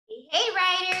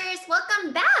writers,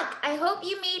 welcome back. I hope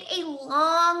you made a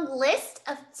long list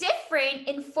of different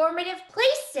informative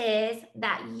places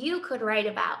that you could write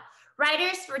about.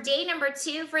 Writers, for day number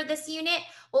 2 for this unit,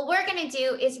 what we're going to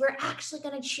do is we're actually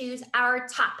going to choose our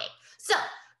topic. So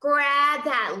grab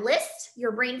that list,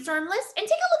 your brainstorm list, and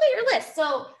take a look at your list.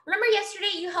 So remember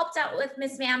yesterday you helped out with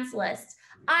Miss Ma'am's list.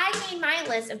 I made my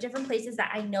list of different places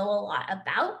that I know a lot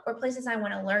about or places I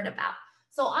want to learn about.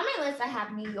 So on my list, I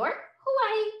have New York,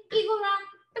 Hawaii, Eagle Rock,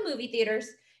 the movie theaters.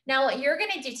 Now, what you're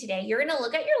going to do today, you're going to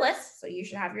look at your list. So you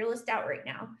should have your list out right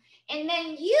now. And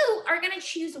then you are going to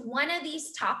choose one of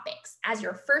these topics as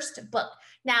your first book.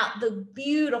 Now, the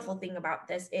beautiful thing about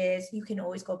this is you can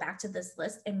always go back to this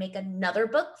list and make another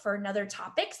book for another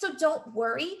topic. So don't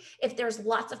worry if there's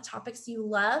lots of topics you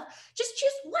love. Just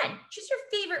choose one. Choose your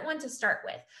favorite one to start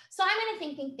with. So I'm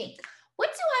going to think. What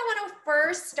do I want to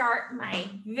first start my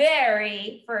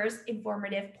very first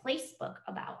informative place book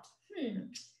about?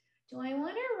 Do I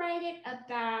want to write it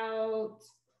about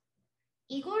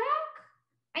Eagle Rock?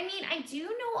 I mean, I do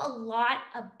know a lot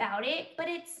about it, but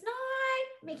it's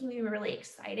not making me really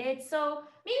excited. So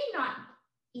maybe not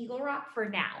Eagle Rock for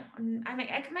now. I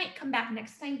might come back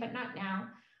next time, but not now.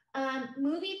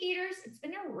 Movie theaters, it's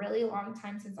been a really long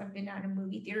time since I've been at a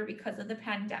movie theater because of the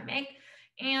pandemic.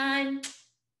 And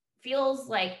feels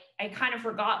like I kind of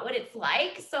forgot what it's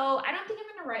like. So I don't think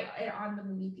I'm going to write it on the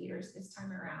movie theaters this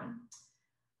time around.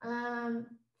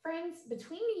 Friends,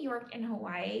 between New York and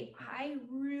Hawaii, I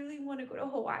really want to go to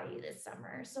Hawaii this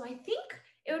summer. So I think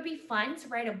it would be fun to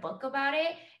write a book about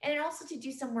it and also to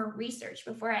do some more research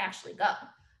before I actually go.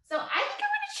 So I think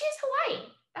I'm going to choose Hawaii.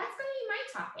 That's going to be my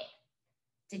topic.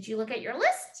 Did you look at your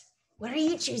list? What are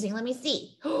you choosing? Let me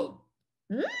see.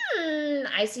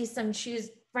 I see some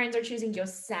friends are choosing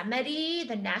Yosemite,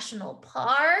 the national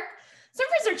park. Some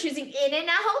friends are choosing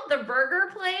In-N-Out, the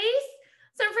burger place.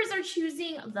 Some friends are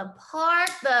choosing the park,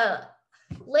 the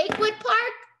Lakewood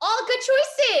Park. All good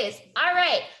choices. All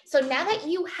right. So now that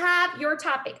you have your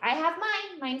topic, I have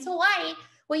mine. Mine's Hawaii.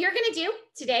 What you're going to do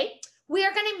today, we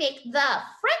are going to make the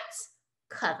front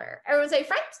cover. Everyone say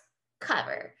front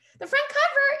cover. The front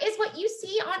cover is what you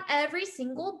see on every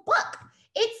single book.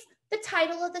 It's the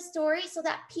title of the story so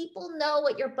that people know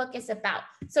what your book is about.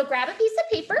 So grab a piece of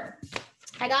paper.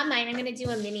 I got mine. I'm going to do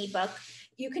a mini book.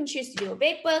 You can choose to do a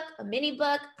big book, a mini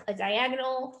book, a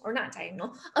diagonal, or not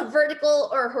diagonal, a vertical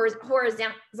or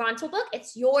horizontal book.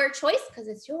 It's your choice because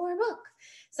it's your book.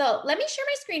 So let me share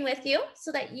my screen with you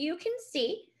so that you can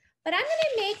see. But I'm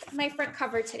going to make my front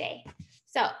cover today.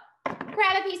 So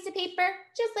grab a piece of paper,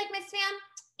 just like Miss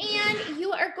Van, and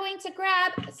you are going to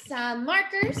grab some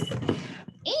markers.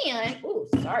 And, oh,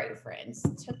 sorry, friends.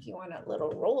 Took you on a little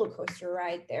roller coaster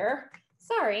ride there.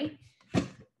 Sorry.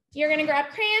 You're going to grab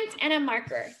crayons and a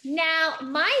marker. Now,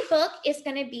 my book is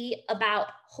going to be about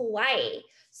Hawaii.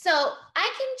 So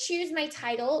I can choose my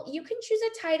title. You can choose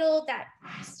a title that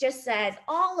just says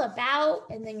all about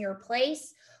and then your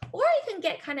place. Or you can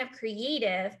get kind of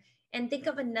creative and think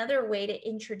of another way to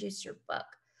introduce your book.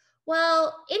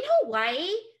 Well, in Hawaii,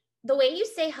 the way you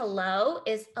say hello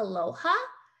is aloha.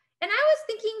 And I was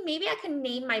thinking maybe I can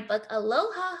name my book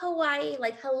Aloha Hawaii,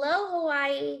 like hello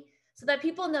Hawaii, so that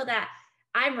people know that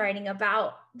I'm writing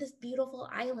about this beautiful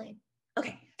island.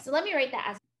 Okay, so let me write that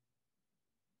as.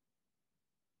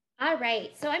 All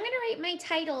right, so I'm going to write my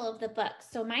title of the book.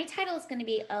 So my title is going to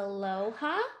be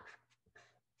Aloha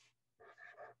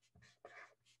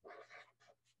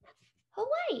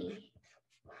Hawaii.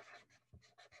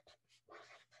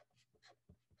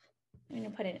 I'm going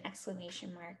to put an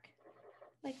exclamation mark.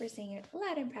 Like we're saying it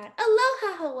loud and proud.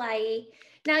 Aloha Hawaii.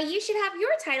 Now you should have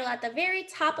your title at the very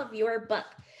top of your book.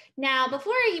 Now,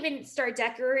 before I even start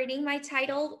decorating my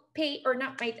title page, or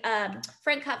not my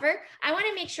front cover, I want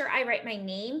to make sure I write my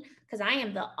name because I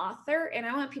am the author and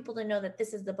I want people to know that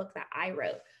this is the book that I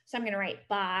wrote. So I'm going to write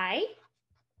by,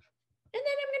 and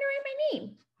then I'm going to write my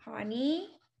name, Honey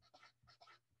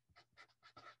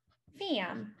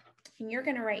Fam. And you're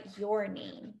going to write your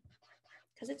name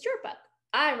because it's your book.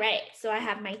 All right, so I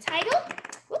have my title,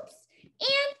 whoops,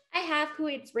 and I have who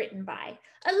it's written by.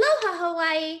 Aloha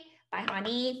Hawaii by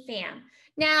Honey Fam.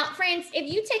 Now, friends, if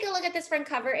you take a look at this front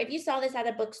cover, if you saw this at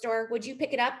a bookstore, would you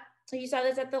pick it up? If you saw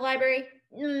this at the library?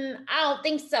 I don't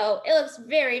think so. It looks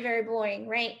very, very boring,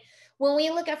 right? When we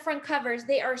look at front covers,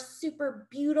 they are super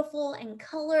beautiful and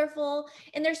colorful,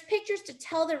 and there's pictures to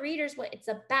tell the readers what it's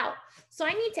about. So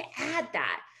I need to add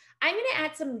that. I'm going to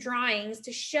add some drawings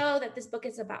to show that this book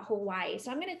is about Hawaii.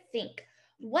 So I'm going to think,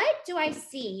 what do I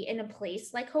see in a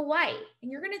place like Hawaii?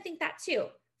 And you're going to think that too.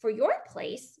 For your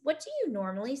place, what do you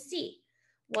normally see?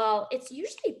 Well, it's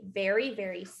usually very,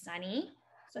 very sunny.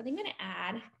 So I think I'm going to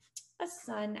add a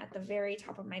sun at the very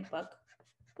top of my book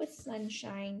with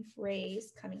sunshine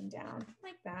rays coming down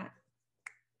like that.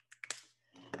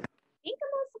 I think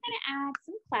I'm also going to add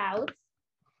some clouds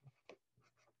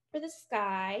for the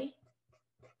sky.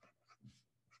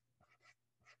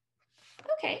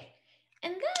 Okay,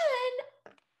 and then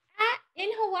in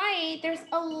Hawaii, there's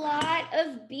a lot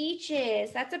of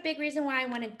beaches. That's a big reason why I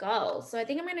want to go. So I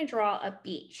think I'm going to draw a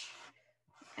beach.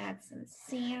 Add some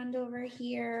sand over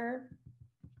here.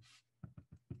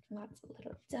 Lots of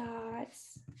little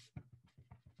dots.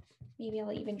 Maybe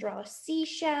I'll even draw a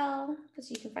seashell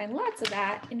because you can find lots of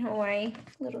that in Hawaii,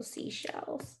 little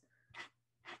seashells.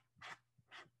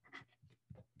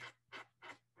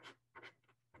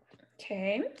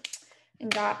 Okay,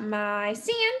 and got my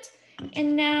sand.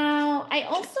 And now I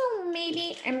also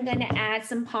maybe I'm gonna add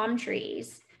some palm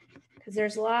trees because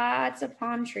there's lots of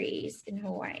palm trees in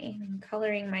Hawaii. I'm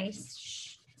coloring my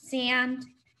sand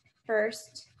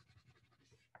first.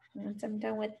 Once I'm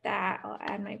done with that, I'll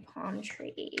add my palm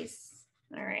trees.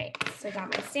 All right, so I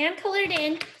got my sand colored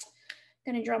in. I'm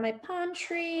gonna draw my palm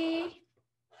tree.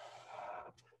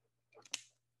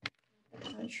 The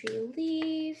palm tree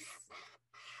leaves.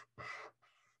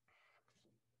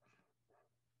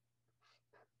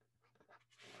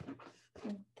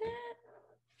 Like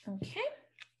that. Okay.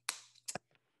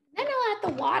 Then I'll add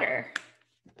the water.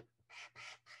 There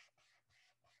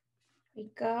we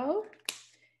go.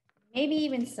 Maybe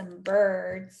even some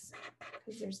birds,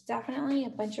 because there's definitely a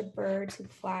bunch of birds who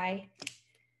fly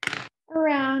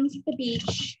around the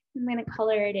beach. I'm gonna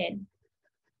color it in.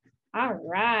 All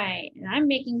right, and I'm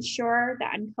making sure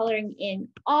that I'm coloring in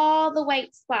all the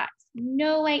white spots.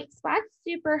 No white spots,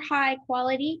 super high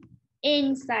quality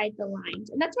inside the lines.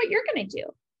 And that's what you're gonna do.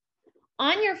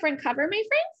 On your front cover, my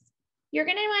friends, you're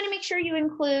gonna wanna make sure you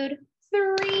include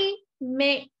 3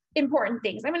 important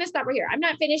things. I'm gonna stop right here. I'm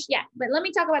not finished yet, but let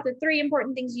me talk about the 3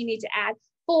 important things you need to add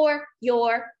for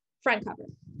your front cover.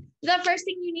 The first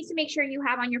thing you need to make sure you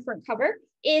have on your front cover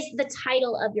is the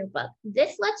title of your book.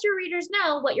 This lets your readers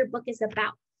know what your book is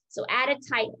about. So add a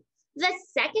title. The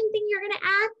second thing you're gonna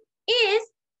add is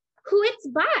who it's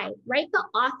by. Write the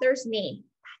author's name.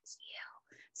 That's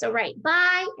you. So write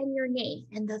by and your name.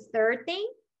 And the third thing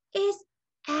is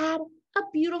add a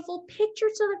beautiful picture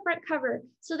to the front cover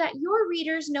so that your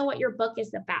readers know what your book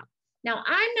is about. Now,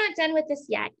 I'm not done with this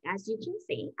yet. As you can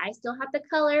see, I still have the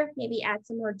color, maybe add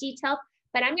some more detail,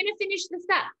 but I'm gonna finish this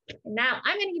up. And now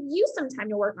I'm gonna give you some time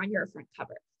to work on your front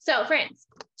cover. So friends,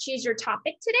 choose your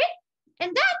topic today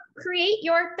and then create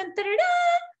your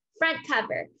front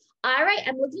cover. All right,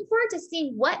 I'm looking forward to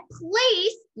seeing what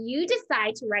place you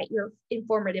decide to write your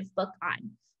informative book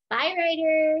on. Bye,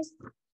 writers.